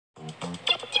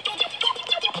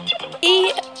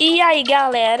E aí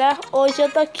galera, hoje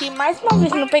eu tô aqui mais uma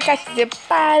vez no PKZ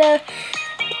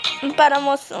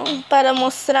para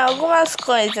mostrar algumas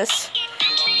coisas.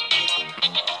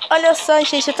 Olha só,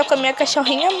 gente, eu tô com a minha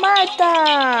cachorrinha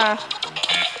Marta.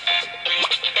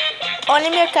 Olha a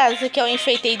minha casa que eu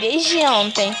enfeitei desde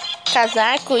ontem. Casa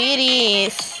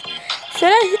arco-íris.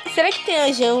 Será que tem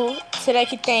hoje? Será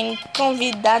que tem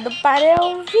convidado para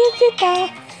eu visitar?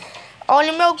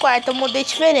 Olha o meu quarto, eu mudei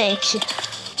diferente.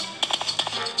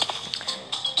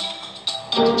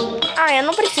 Ah, eu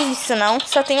não preciso disso não.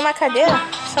 Só tem uma cadeira.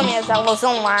 São minhas aulas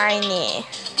online.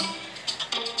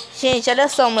 Gente, olha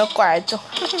só o meu quarto.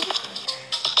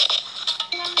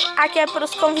 Aqui é para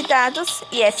os convidados.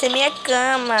 E essa é minha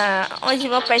cama, onde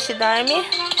meu pet dorme.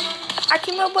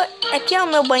 Aqui é o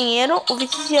meu banheiro. O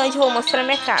vídeo de hoje eu vou mostrar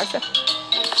minha casa.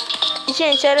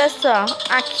 Gente, olha só.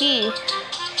 Aqui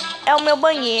é o meu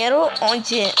banheiro,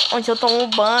 onde eu tomo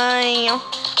banho.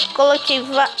 Coloquei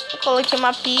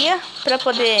uma pia para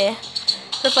poder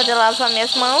lavar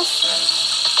minhas mãos.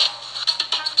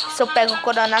 Se eu pego o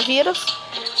coronavírus.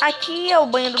 Aqui é o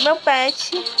banho do meu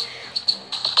pet.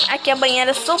 Aqui é a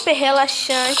banheira super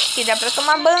relaxante, que dá pra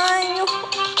tomar banho.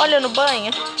 Olha no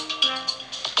banho.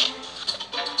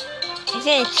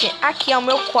 Gente, aqui é o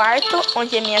meu quarto,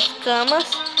 onde é minhas camas.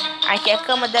 Aqui é a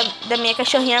cama da minha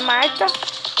cachorrinha Marta.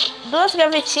 Duas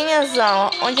gavetinhas,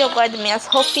 ó, onde eu guardo minhas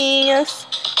roupinhas.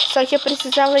 Só que eu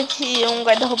precisava de um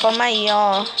guarda-roupa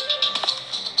maior.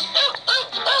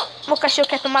 Meu cachorro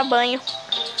quer tomar banho.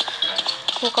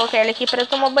 Vou colocar ele aqui para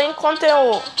tomar banho enquanto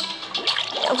eu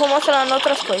vou mostrando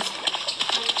outras coisas.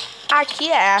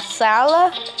 Aqui é a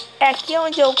sala. É aqui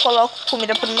onde eu coloco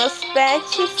comida para os meus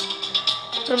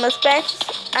pets.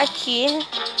 Aqui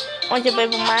onde eu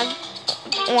bebo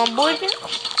um hambúrguer.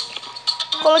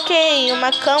 Coloquei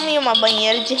uma cama e uma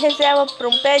banheira de reserva para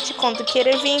um pet quando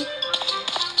querer vir.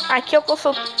 Aqui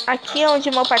é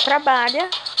onde meu pai trabalha.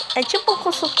 É tipo um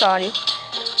consultório.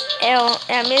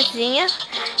 É a mesinha.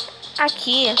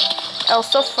 Aqui é o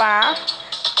sofá.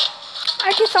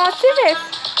 Aqui são as TVs.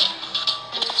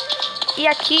 E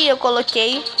aqui eu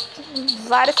coloquei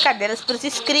várias cadeiras para os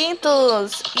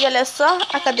inscritos. E olha só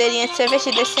a cadeirinha de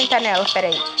cerveja. Deixa eu sentar nela,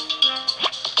 peraí.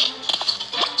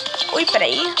 Ui,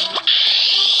 peraí.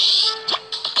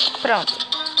 Pronto.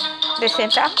 Deixa eu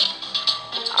sentar.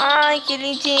 Ai, que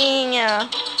lindinha.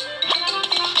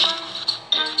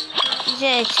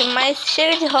 Gente, mas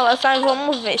chega de enrolação e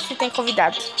vamos ver se tem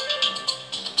convidado.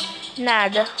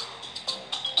 Nada.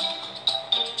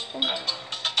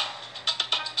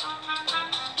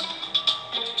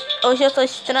 Hoje eu tô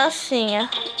de trancinha.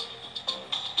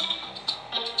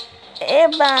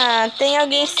 Eba, tem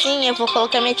alguém sim. Eu vou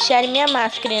colocar minha tiara e minha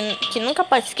máscara, que nunca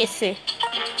pode esquecer.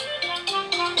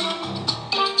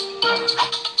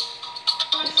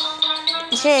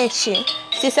 Gente,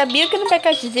 você sabia que no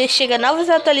PKZ chega novas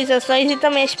atualizações e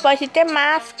também a gente pode ter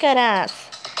máscaras?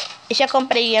 Eu já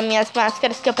comprei as minhas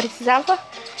máscaras que eu precisava.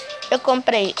 Eu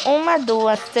comprei 1,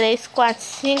 2, 3, 4,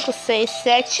 5, 6,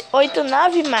 7, 8,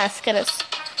 9 máscaras.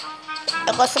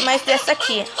 Eu gosto mais dessa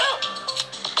aqui.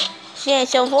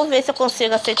 Gente, eu vou ver se eu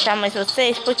consigo aceitar mais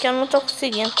vocês, porque eu não tô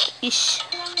conseguindo. Ixi.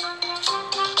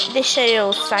 Deixa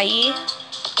eu sair.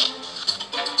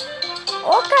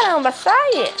 Ô, caramba,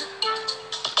 sai!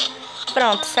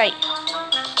 Pronto, saí.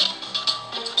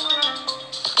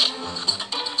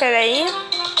 Peraí.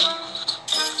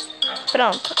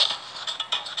 Pronto.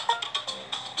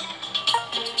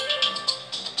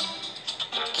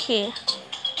 Aqui.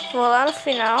 Vou lá no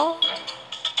final.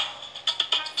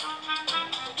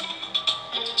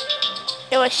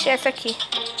 Eu achei essa aqui.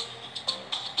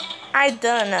 Ai,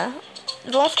 Dana.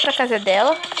 Vamos pra casa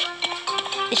dela.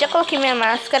 Eu já coloquei minha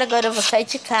máscara. Agora eu vou sair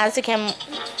de casa, que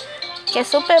é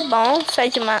super bom.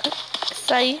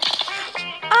 Sair.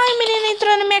 Ai, menina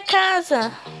entrou na minha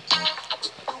casa.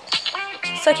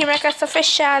 Só que minha casa tá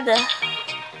fechada.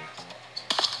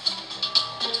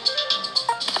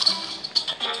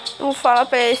 Eu vou falar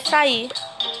pra ele sair.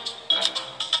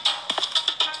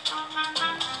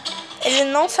 Ele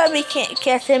não sabe que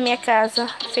essa é minha casa,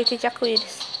 feita de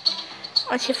arco-íris.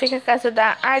 Onde fica a casa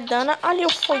da Ardana. Olha o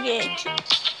foguete.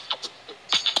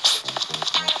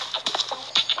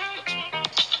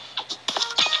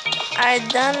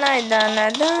 Ardana.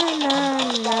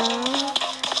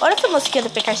 Olha essa musiquinha do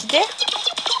PKD.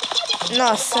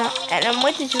 Nossa, ela é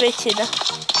muito divertida.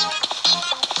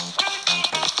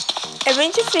 É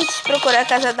bem difícil de procurar a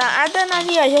casa da Ardana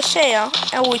ali, ó. Já achei, ó.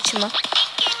 É a última.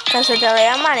 A casa dela é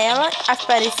amarela, as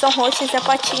paredes são roxas e a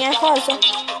patinha é rosa.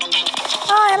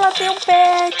 Ah, ela tem um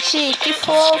pet, que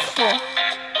fofo.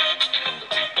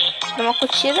 Dá uma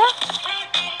curtida.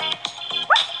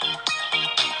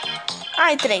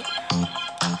 Ah, entrei.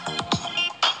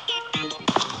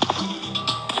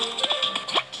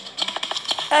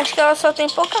 Acho que ela só tem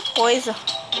pouca coisa.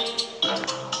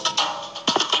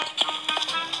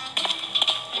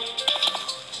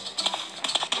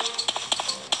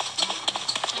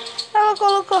 Ela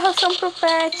colocou ração pro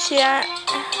pet.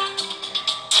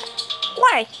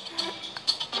 Uai.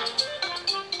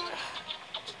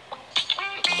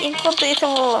 Enquanto isso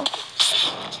eu vou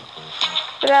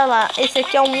pra lá. Esse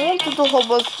aqui é o mundo do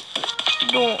robô.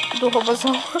 Do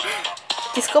robôzão.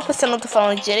 Desculpa se eu não tô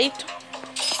falando direito.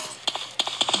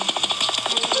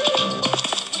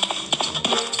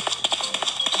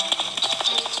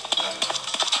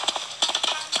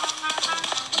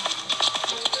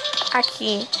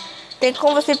 Aqui. Tem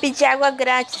como você pedir água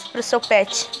grátis pro seu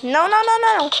pet. Não, não, não,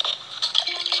 não, não.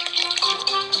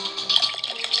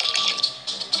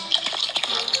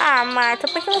 Ah, Marta,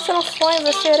 por que você não foi?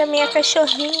 Você era minha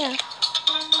cachorrinha.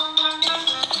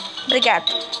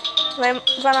 Obrigado.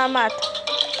 Vai lá, Marta.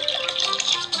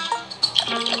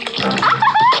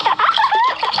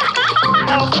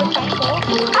 Ela foi tão boa.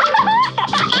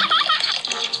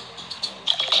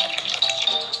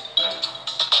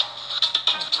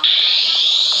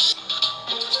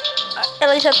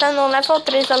 Ela já tá no level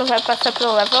 3, ela vai passar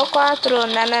pro level 4.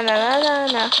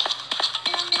 Nananana.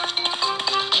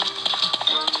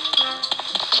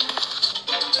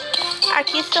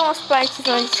 Aqui são as partes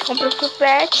onde a gente compra pro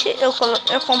pet. Eu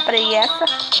comprei essa.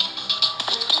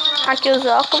 Aqui os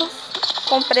óculos.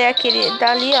 Comprei aquele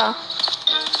dali, ó.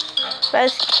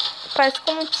 Parece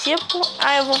como tipo.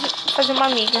 Ah, eu vou fazer uma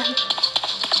amiga.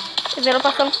 Vocês viram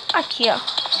passando aqui, ó.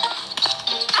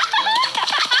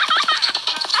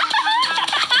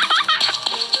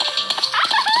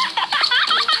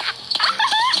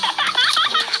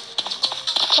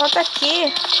 Volta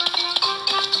aqui.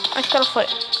 Acho que ela foi.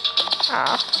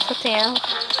 Ah, só tem ela.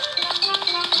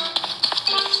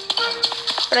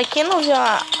 Pra quem não viu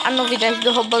a novidade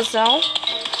do robôzão,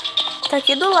 tá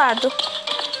aqui do lado.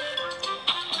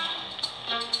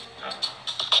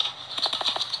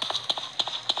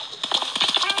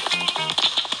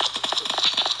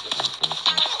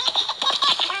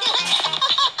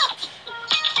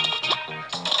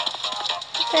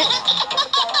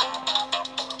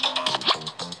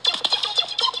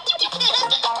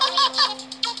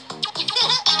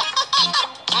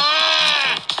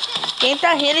 Quem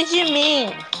tá rindo de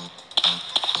mim?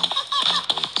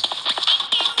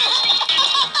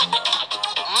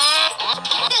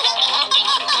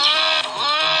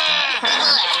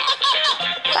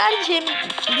 Para de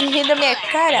rir da minha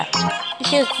cara.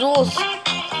 Jesus.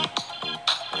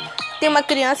 Tem uma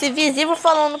criança invisível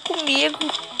falando comigo.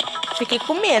 Fiquei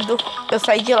com medo. Eu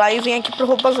saí de lá e vim aqui pro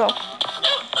robôzão.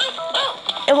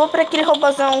 Eu vou pra aquele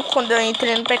robôzão quando eu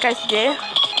entrei no PKD.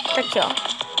 Tá aqui,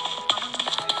 ó.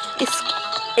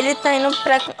 Ele tá indo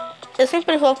pra... Eu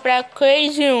sempre vou pra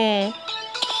Crazy 1.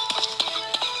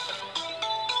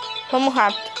 Vamos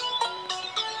rápido.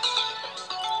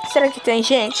 Será que tem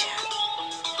gente?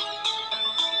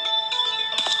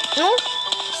 Não,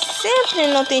 sempre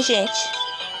não tem gente.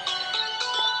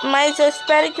 Mas eu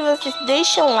espero que vocês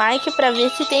deixem um like pra ver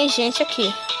se tem gente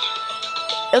aqui.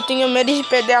 Eu tenho medo de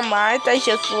perder a Marta,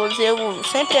 Jesus. Eu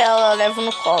sempre ela levo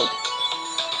no colo.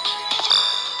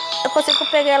 Eu consigo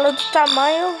pegar ela do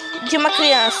tamanho de uma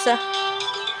criança.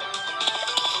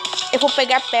 Eu vou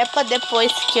pegar a Peppa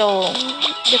depois que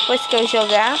eu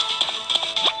jogar.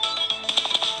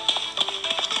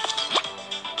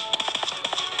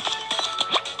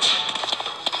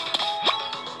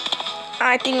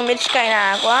 Ai, tenho medo de cair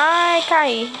na água. Ai,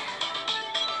 caí.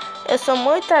 Eu sou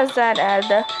muito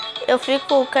azarada. Eu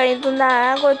fico caindo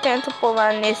na água, eu tento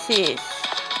pular nesse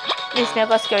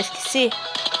negócio que eu esqueci.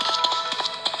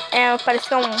 Parece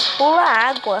que é um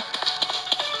pula-água.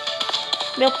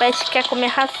 Meu pet quer comer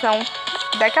ração.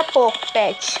 Daqui a pouco,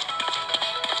 pet.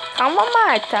 Calma,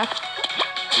 Marta.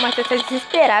 Marta tá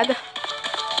desesperada.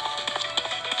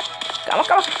 Calma,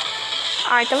 calma.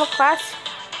 Ai, tava quase.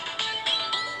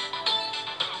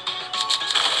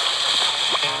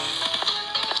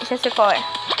 Deixa eu ver qual é.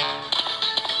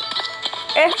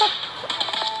 Essa.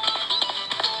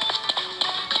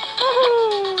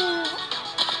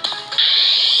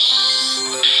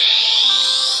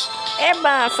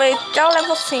 Eba, foi até o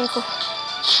level 5.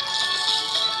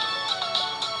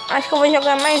 Acho que eu vou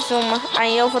jogar mais uma.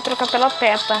 Aí eu vou trocar pela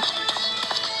Peppa.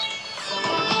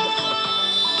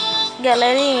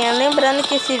 Galerinha, lembrando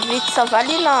que esse vídeo só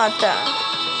vale nota.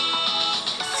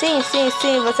 Sim, sim,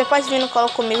 sim. Você pode vir no colo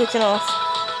comigo de novo.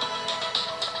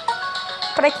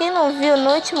 Pra quem não viu,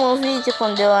 no último vídeo,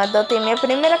 quando eu adotei minha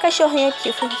primeira cachorrinha,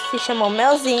 que se chamou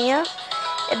Melzinha,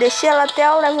 Eu deixei ela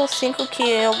até o level 5, que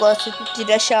eu gosto de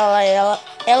deixar ela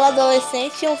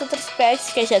adolescente, e uns outros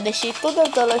pets que eu já deixei tudo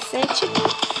adolescente.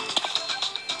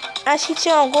 Acho que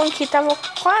tinha algum que tava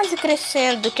quase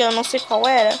crescendo, que eu não sei qual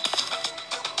era.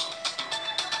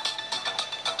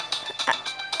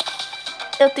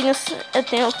 Eu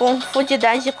tenho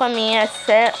confundidade com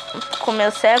com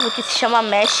meu servo, que se chama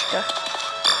México.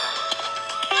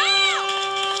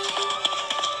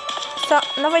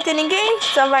 Não vai ter ninguém,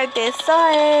 só vai ter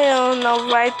só eu. Não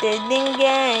vai ter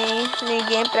ninguém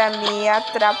pra me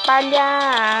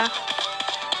atrapalhar.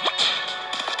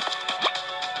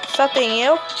 Só tem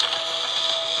eu.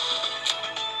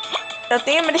 Eu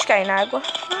tenho medo de cair na água.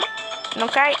 Não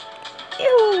cai.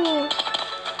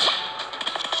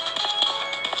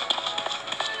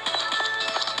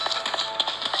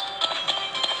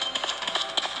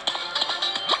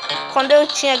 Quando eu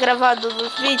tinha gravado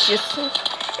os vídeos,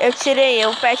 eu tirei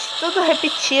o pet tudo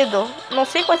repetido. Não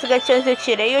sei quantos gatinhos eu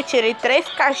tirei. Eu tirei 3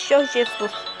 cachorros de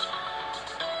susto.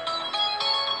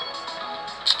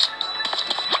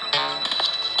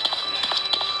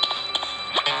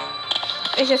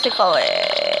 Eu já sei qual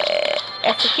é.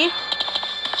 Essa aqui?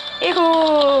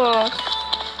 Errou!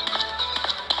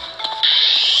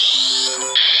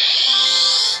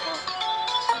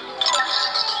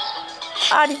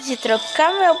 Hora de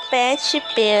trocar meu pet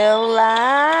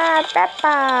pela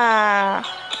Peppa.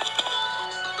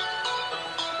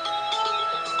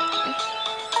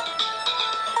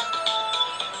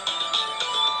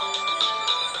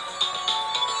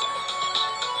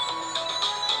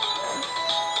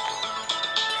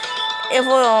 Eu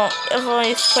vou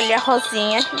escolher a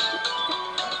Rosinha.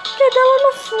 Que dela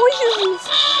não foi, Jesus.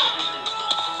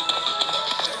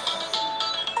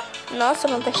 Nossa,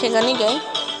 não tá chegando ninguém.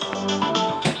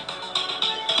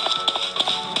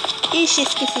 Ixi,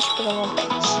 esqueci de pegar meu pet.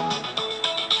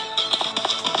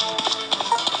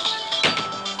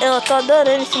 Eu tô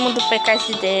adorando esse mundo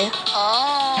PKXD.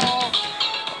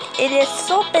 Ele é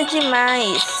super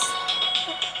demais.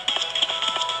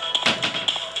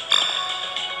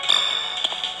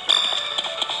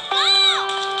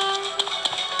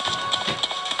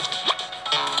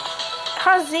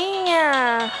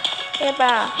 Rosinha!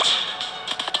 Eba!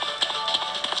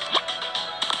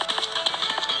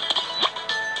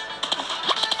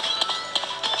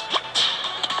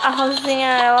 A Rosinha,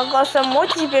 ela gosta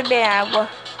muito de beber água.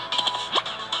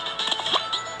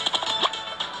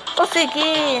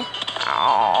 Consegui!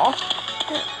 Oh.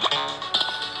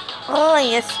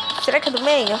 Olha, será que é do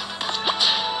meio?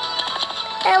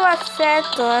 Eu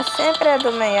acerto, sempre é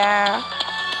do meio.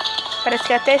 Parece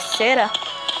que é a terceira.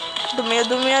 Do meio.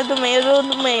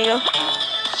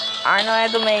 Ai, não é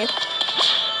do meio.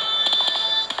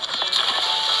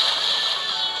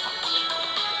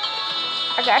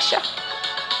 Agacha.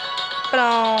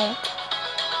 Pronto.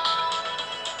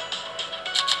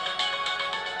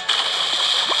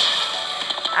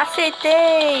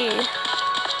 Aceitei.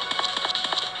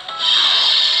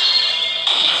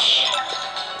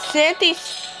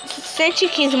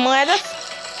 115 moedas.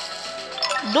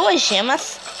 2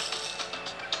 gemas.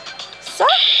 Só.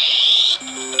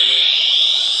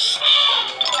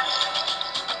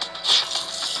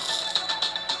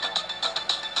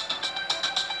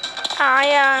 Ai,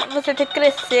 você tem que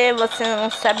crescer. Você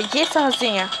não sabe disso,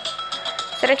 Rosinha?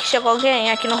 Será que chegou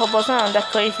alguém aqui no robôzão da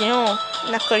coisinha 1?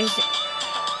 Na coisinha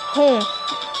 1?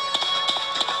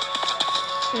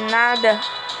 Nada.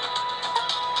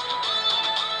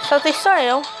 Só tem só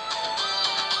eu.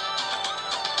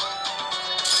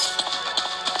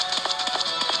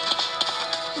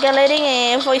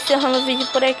 Galerinha, eu vou encerrando o vídeo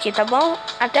por aqui, tá bom?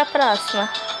 Até a próxima.